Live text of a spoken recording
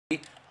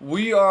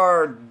We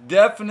are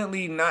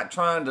definitely not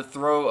trying to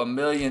throw a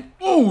million.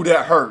 Ooh,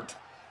 that hurt.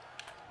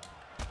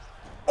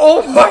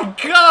 Oh my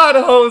God,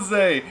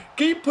 Jose.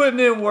 Keep putting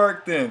in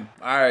work then.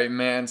 All right,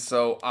 man.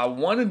 So I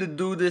wanted to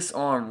do this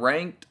on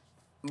ranked,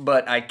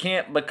 but I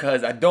can't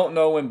because I don't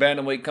know when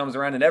bantamweight comes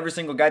around. And every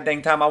single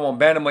goddamn time I want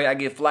bantamweight, I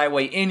get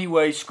flyweight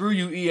anyway. Screw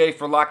you, EA,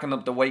 for locking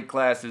up the weight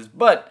classes.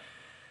 But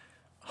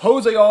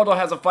Jose Aldo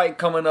has a fight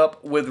coming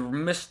up with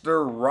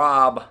Mr.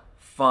 Rob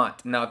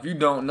Font. Now, if you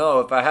don't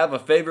know, if I have a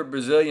favorite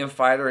Brazilian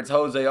fighter, it's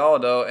Jose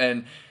Aldo,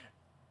 and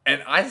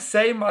I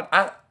say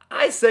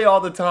all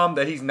the time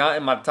that he's not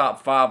in my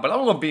top 5, but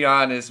I'm gonna be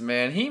honest,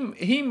 man.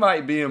 He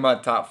might be in my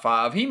top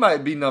 5. He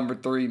might be number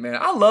 3, man.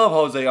 I love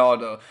Jose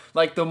Aldo.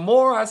 Like, the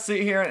more I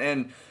sit here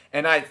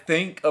and I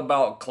think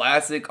about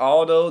classic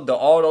Aldo, the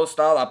Aldo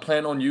style I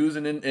plan on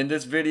using in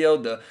this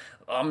video,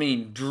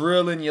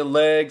 drilling your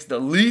legs, the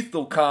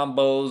lethal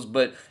combos,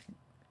 but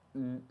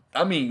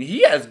I mean,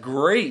 he has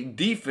great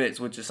defense,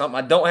 which is something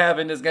I don't have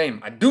in this game.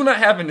 I do not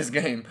have in this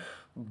game.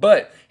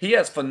 But he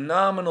has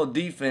phenomenal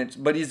defense,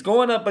 but he's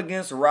going up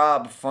against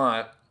Rob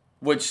Font,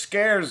 which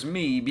scares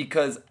me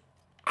because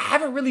I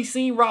haven't really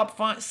seen Rob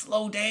Font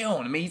slow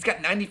down. I mean, he's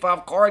got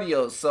 95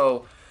 cardio,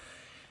 so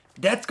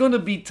that's going to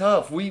be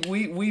tough.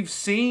 We've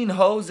seen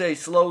Jose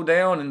slow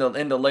down in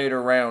the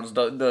later rounds,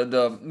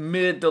 the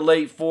mid to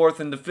late 4th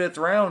and the 5th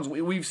rounds.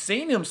 We've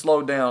seen him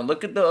slow down.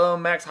 Look at the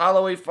Max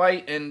Holloway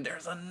fight, and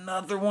there's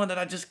another one that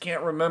I just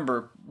can't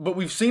remember. But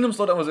we've seen him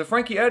slow down. Was it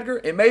Frankie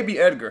Edgar? It may be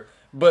Edgar,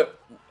 but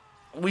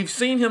we've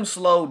seen him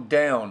slow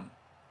down,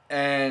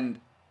 and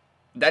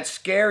that's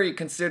scary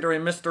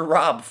considering Mr.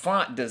 Rob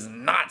Font does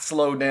not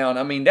slow down.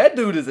 I mean, that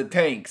dude is a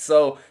tank,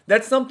 so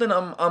that's something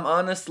I'm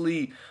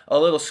honestly a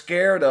little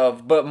scared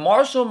of. But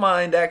Marshall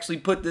Mind actually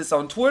put this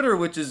on Twitter,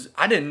 which is,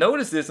 I didn't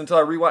notice this until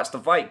I rewatched the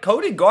fight.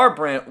 Cody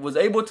Garbrandt was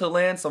able to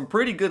land some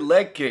pretty good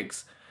leg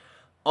kicks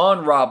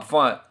on Rob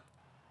Font.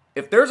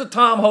 If there's a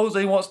time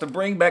Jose wants to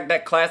bring back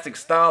that classic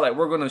style that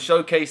we're going to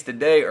showcase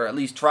today, or at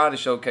least try to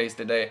showcase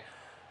today,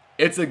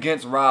 it's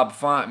against Rob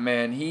Font,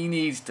 man. He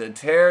needs to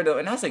tear the,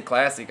 and I say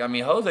classic. I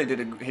mean, Jose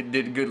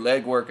did good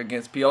leg work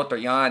against Piotr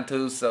Jan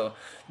too. So,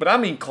 but I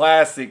mean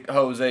classic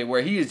Jose,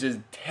 where he is just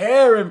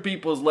tearing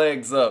people's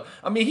legs up.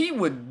 I mean, he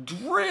would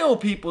drill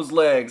people's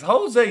legs.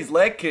 Jose's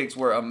leg kicks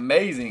were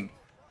amazing.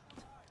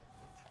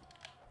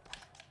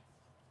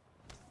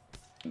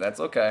 That's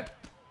okay.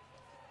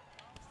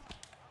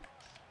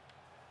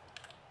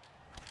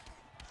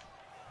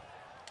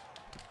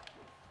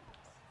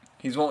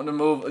 He's wanting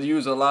to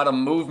use a lot of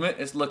movement,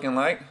 it's looking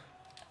like.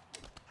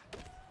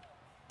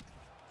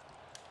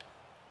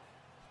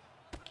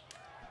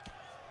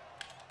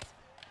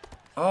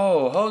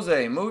 Oh,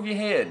 Jose, move your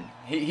head.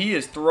 He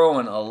is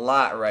throwing a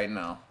lot right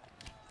now.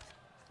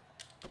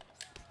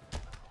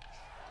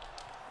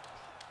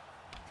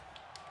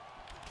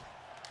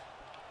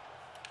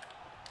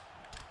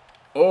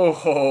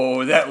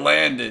 Oh, that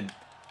landed.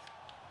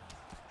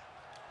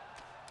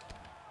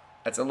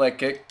 That's a leg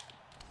kick.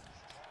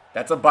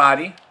 That's a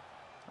body.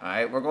 All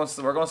right, we're going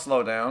to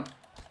slow down.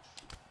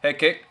 Head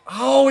kick.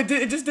 Oh, it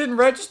just didn't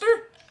register?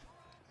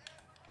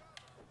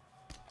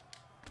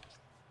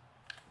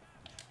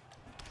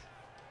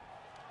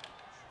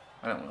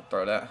 I don't want to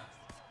throw that.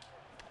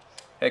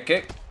 Head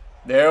kick.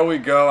 There we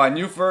go. I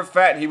knew for a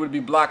fact he would be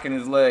blocking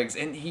his legs,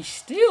 and he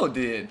still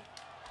did.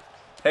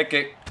 Head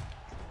kick.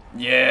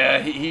 Yeah,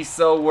 he's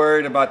so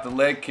worried about the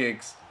leg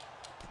kicks.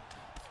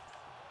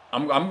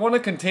 I'm going to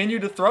continue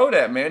to throw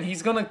that, man.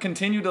 He's going to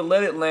continue to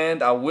let it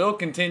land. I will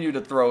continue to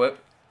throw it.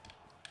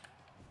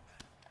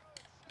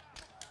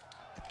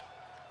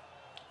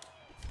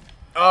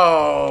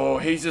 Oh,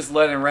 he's just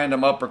letting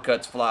random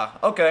uppercuts fly.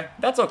 Okay,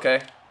 that's okay.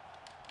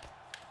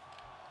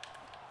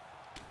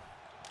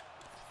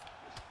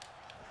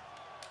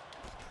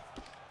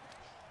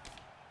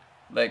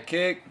 Leg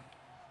kick.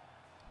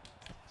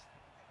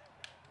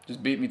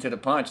 Just beat me to the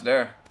punch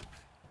there.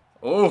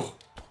 Oh.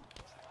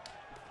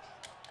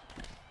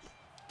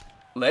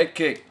 Leg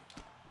kick.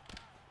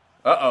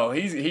 Uh-oh,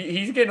 he's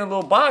getting a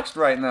little boxed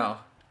right now.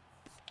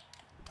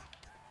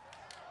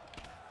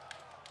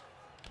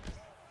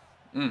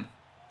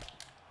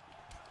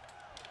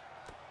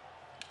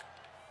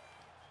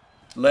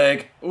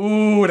 Leg.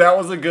 Ooh, that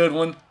was a good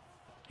one.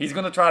 He's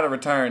gonna try to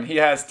return. He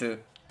has to.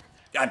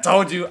 I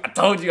told you.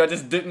 I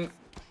just didn't.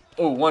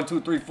 Oh, 1,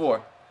 2, 3,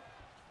 4.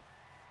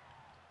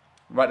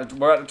 We're about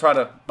to try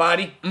to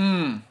body.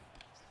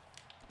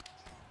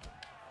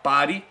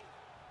 Body.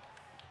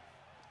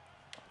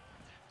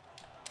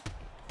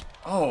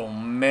 Oh,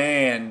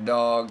 man,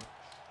 dog.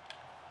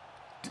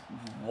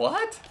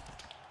 What?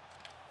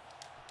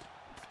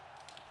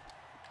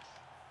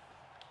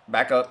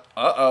 Back up.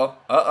 Uh-oh.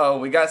 Uh-oh.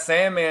 We got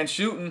Sandman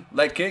shooting.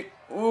 Leg kick.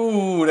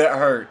 Ooh, that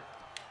hurt.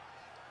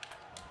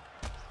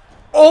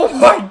 Oh,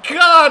 my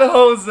God,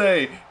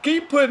 Jose.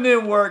 Keep putting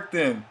in work,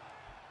 then.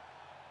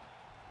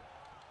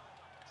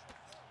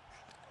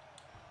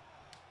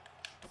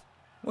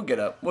 We'll get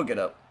up. We'll get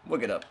up. We'll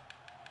get up.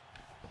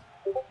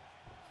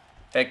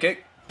 Head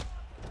kick.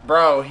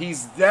 Bro,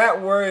 he's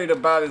that worried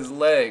about his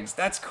legs.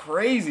 That's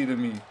crazy to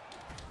me.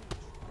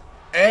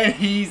 And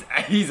he's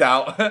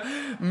out.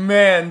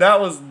 Man, that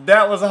was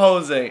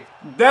Jose.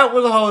 That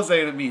was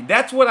Jose to me.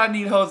 That's what I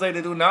need Jose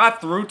to do. Now, I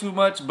threw too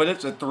much, but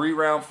it's a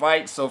 3-round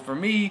fight. So for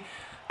me,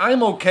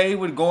 I'm okay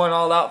with going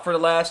all out for the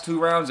last 2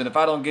 rounds. And if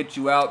I don't get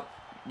you out,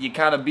 you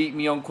kind of beat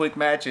me on quick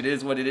match. It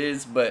is what it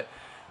is. But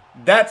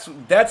that's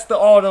the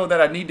Aldo that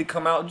I need to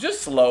come out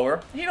just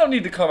slower. He don't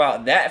need to come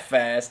out that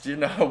fast, you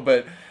know,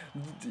 but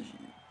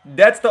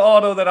that's the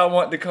Aldo that I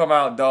want to come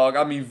out, dog.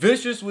 I mean,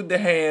 vicious with the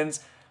hands.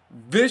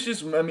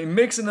 Vicious, I mean,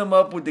 mixing them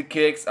up with the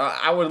kicks.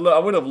 I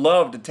would have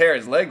loved to tear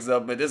his legs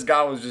up, but this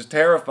guy was just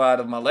terrified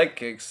of my leg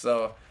kicks.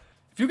 So,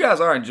 if you guys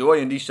are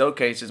enjoying these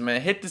showcases,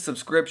 man, hit the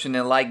subscription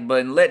and like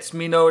button. Lets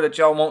me know that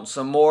y'all want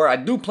some more. I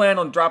do plan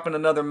on dropping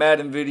another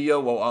Madden video.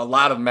 Well, a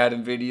lot of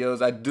Madden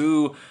videos. I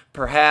do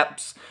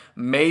perhaps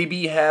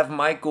maybe have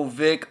Michael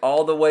Vick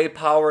all the way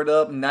powered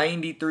up,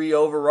 93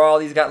 overall.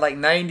 He's got like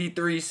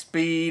 93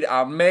 speed.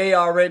 I may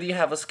already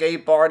have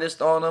Escape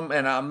Artist on him,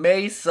 and I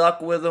may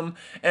suck with him,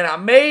 and I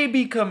may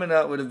be coming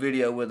out with a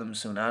video with him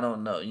soon. I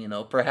don't know, you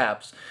know,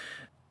 perhaps.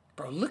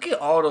 Bro, look at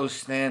Aldo's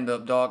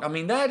stand-up, dog. I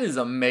mean, that is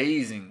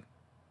amazing.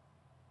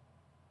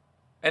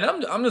 And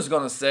I'm just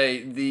going to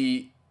say,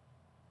 the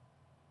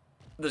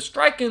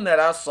striking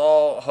that I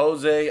saw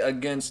Jose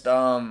against,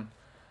 oh,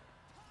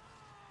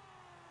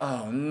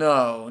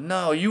 no.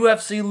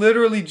 UFC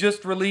literally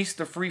just released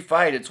the free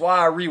fight. It's why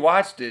I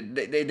rewatched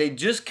it. They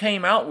just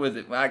came out with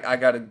it. I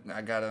gotta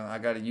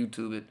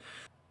YouTube it.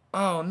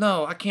 Oh,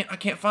 no. I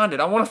can't find it.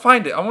 I want to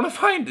find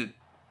it.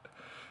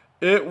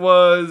 It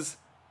was...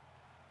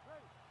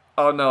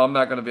 Oh, no. I'm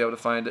not going to be able to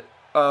find it.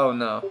 Oh,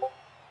 no.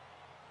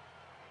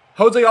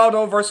 Jose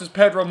Aldo versus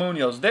Pedro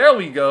Munoz. There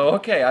we go.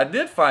 Okay, I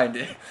did find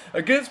it.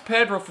 Against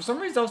Pedro. For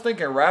some reason, I was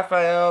thinking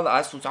Rafael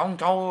Asuncion,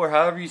 or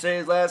however you say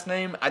his last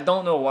name. I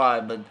don't know why,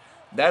 but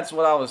that's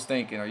what I was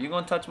thinking. Are you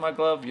going to touch my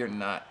glove? You're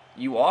not.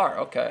 You are.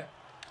 Okay.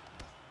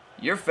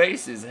 Your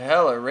face is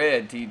hella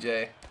red,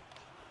 TJ.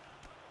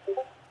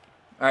 All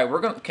right,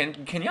 we're going to...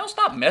 Can y'all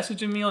stop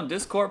messaging me on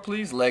Discord,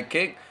 please? Leg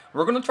kick.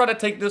 We're going to try to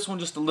take this one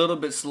just a little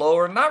bit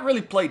slower. Not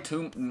really play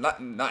too...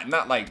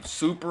 Not like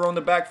super on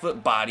the back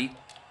foot. Body.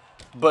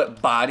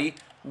 But body,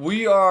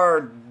 we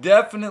are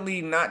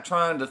definitely not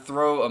trying to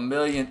throw a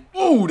million.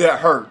 Ooh,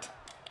 that hurt.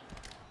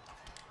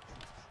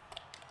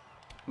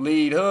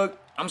 Lead hook.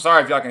 I'm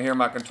sorry if y'all can hear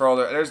my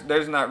controller.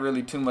 There's not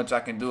really too much I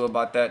can do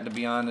about that, to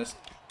be honest.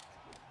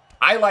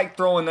 I like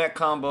throwing that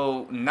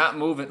combo, not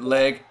moving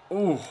leg.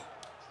 Ooh.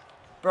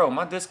 Bro,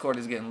 my Discord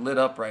is getting lit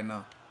up right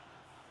now.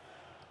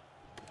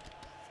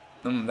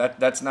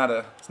 It's not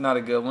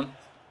a good one.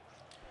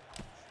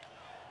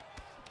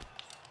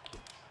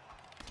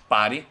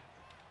 Body.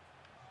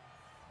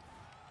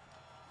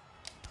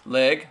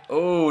 Leg.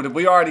 Oh,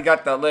 we already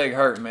got that leg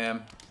hurt,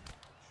 man.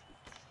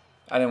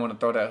 I didn't want to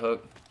throw that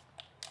hook.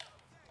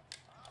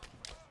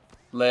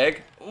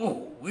 Leg.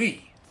 Ooh,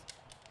 wee.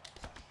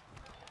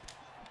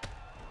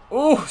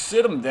 Ooh,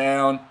 sit him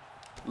down.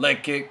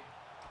 Leg kick.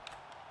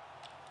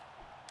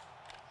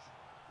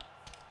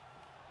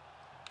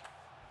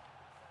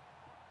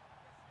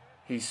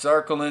 He's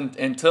circling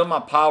into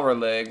my power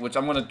leg, which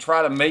I'm going to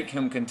try to make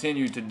him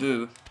continue to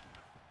do.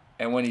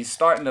 And when he's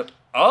starting to...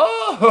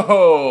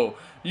 Oh!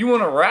 You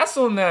want to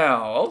wrestle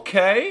now?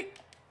 Okay.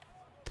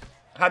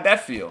 How'd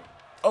that feel?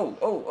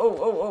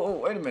 Oh,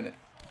 wait a minute.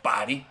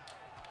 Body.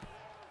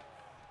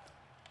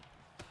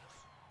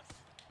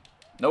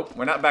 Nope,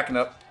 we're not backing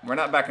up. We're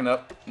not backing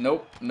up.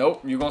 Nope.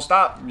 You're going to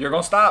stop. You're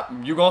going to stop.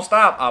 You're going to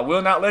stop. I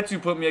will not let you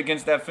put me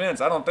against that fence.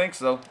 I don't think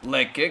so.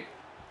 Leg kick.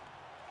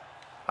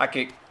 High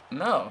kick.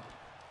 No.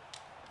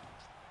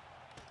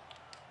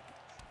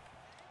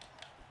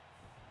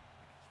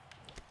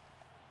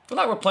 I feel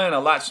like we're playing a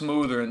lot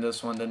smoother in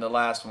this one than the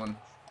last one.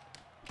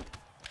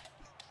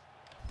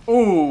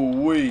 Ooh,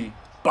 wee.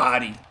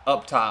 Body.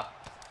 Up top.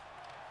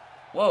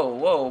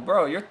 Whoa,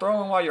 bro. You're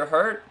throwing while you're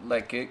hurt?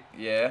 Leg kick.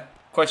 Yeah.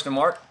 Question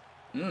mark.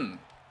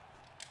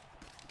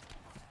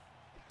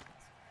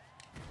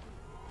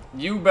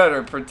 You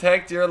better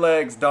protect your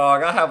legs,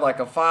 dog. I have like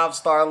a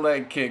 5-star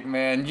leg kick,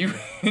 man. You...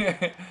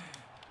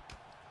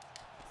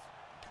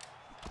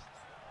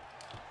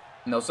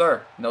 No,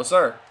 sir. No,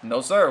 sir. No,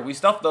 sir. We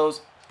stuffed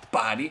those.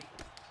 Body.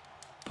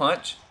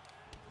 Punch.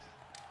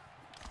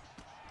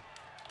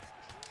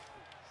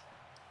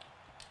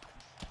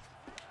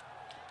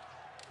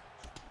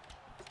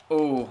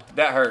 Ooh,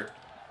 that hurt.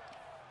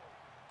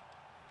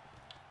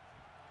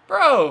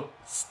 Bro,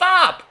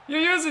 stop.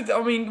 You're using...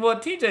 I mean, well,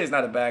 TJ's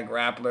not a bad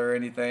grappler or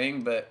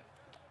anything, but...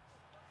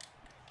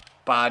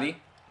 Body.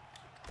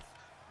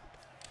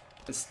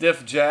 A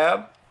stiff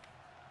jab.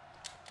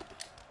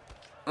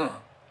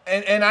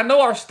 And I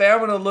know our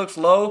stamina looks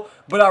low,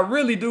 but I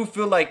really do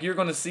feel like you're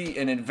going to see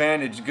an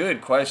advantage.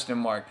 Good question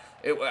mark.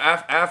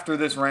 After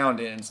this round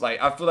ends.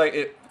 Like, I feel like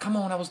it... Come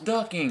on, I was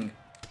ducking.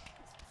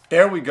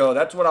 There we go.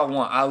 That's what I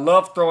want. I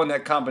love throwing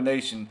that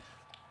combination.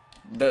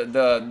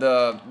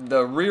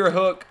 The rear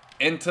hook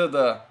into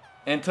the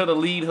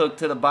lead hook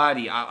to the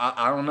body.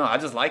 I don't know. I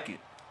just like it.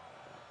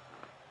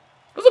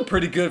 It was a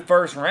pretty good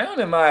first round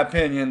in my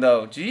opinion,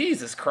 though.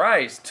 Jesus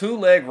Christ. 2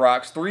 leg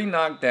rocks, 3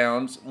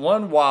 knockdowns,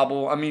 1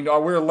 wobble. I mean,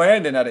 we're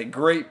landing at a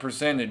great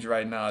percentage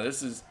right now.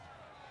 This is...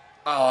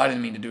 Oh, I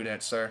didn't mean to do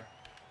that, sir.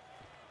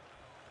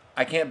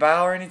 I can't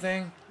bow or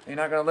anything? You're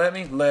not going to let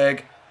me?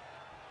 Leg.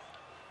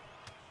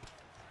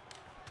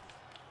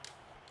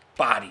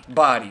 Body.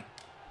 Body.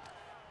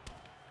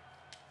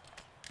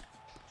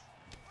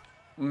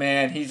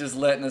 Man, he's just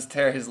letting us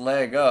tear his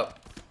leg up.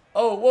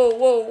 Oh, whoa,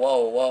 whoa,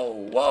 whoa, whoa,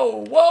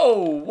 whoa,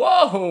 whoa,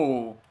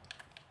 whoa.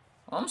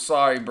 I'm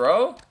sorry,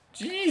 bro.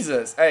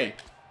 Jesus. Hey.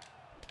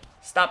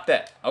 Stop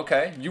that.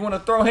 Okay. You want to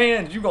throw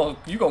hands? You gonna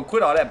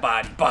quit all that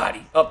body.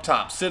 Body. Up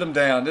top. Sit him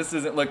down. This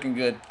isn't looking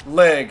good.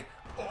 Leg.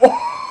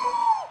 Oh.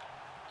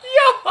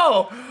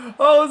 Yo.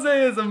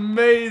 Jose is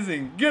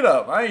amazing. Get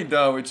up. I ain't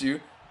done with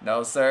you.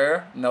 No,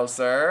 sir. No,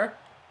 sir.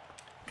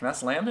 Can I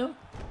slam him?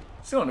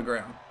 Sit on the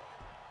ground.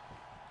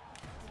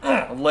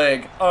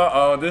 Leg.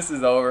 Uh-oh, this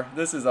is over.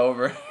 This is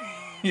over.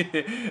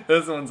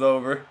 This one's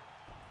over.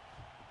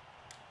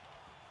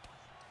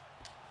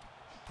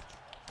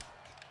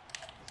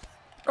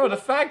 Bro, the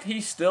fact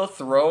he's still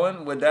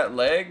throwing with that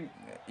leg...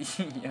 I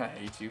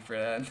hate you for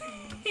that.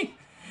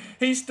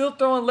 He's still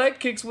throwing leg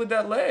kicks with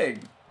that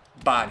leg.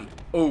 Body.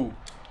 Ooh.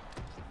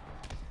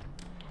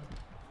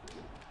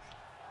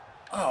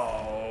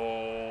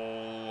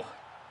 Oh.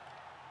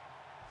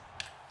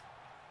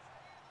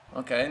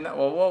 Okay, now,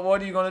 well,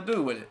 what are you going to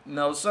do with it?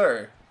 No,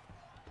 sir.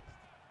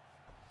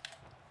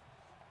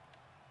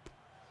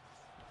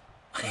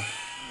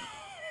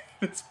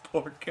 This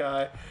poor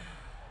guy.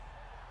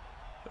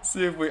 Let's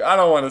see if we... I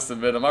don't want to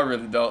submit him. I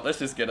really don't. Let's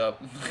just get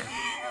up.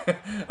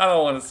 I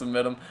don't want to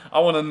submit him. I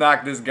want to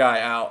knock this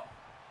guy out.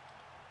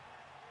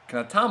 Can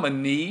I tie him a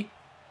knee?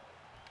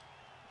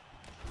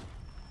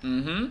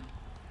 Mm-hmm.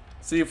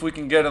 See if we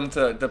can get him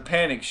to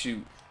panic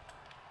shoot.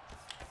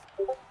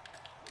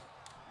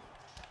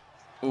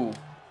 Ooh.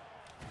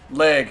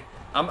 Leg.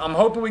 I'm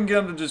hoping we can get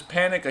him to just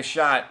panic a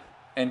shot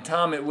and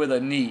time it with a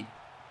knee.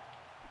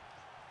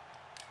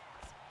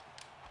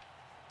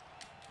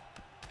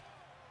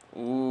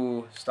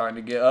 Ooh, starting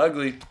to get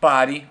ugly.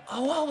 Body.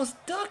 Oh, I was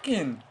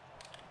ducking.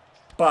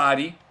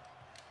 Body.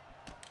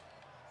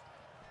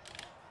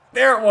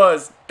 There it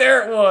was.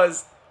 There it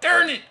was.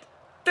 Darn it.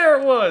 There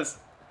it was.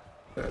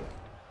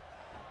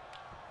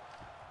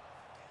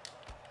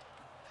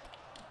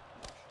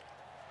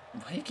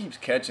 He keeps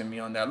catching me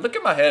on that. Look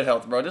at my head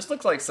health, bro. This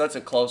looks like such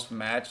a close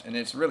match, and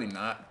it's really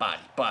not.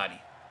 Body,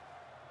 body.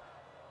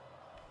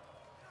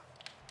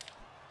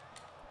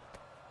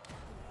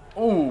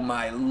 Oh,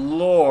 my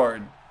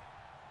Lord.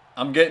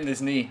 I'm getting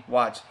this knee.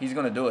 Watch. He's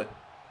going to do it.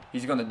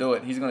 He's going to do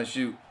it. He's going to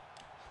shoot.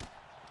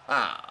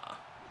 Ah.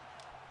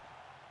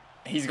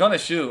 He's going to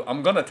shoot.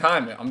 I'm going to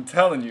time it. I'm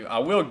telling you. I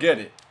will get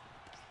it.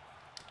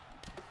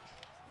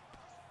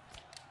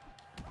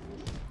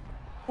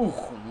 Ooh,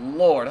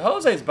 Lord.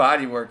 Jose's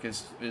body work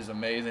is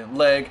amazing.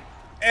 Leg.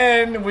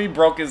 And we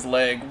broke his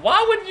leg.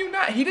 Why would you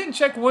not? He didn't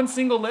check one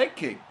single leg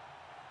kick.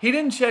 He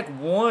didn't check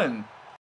one.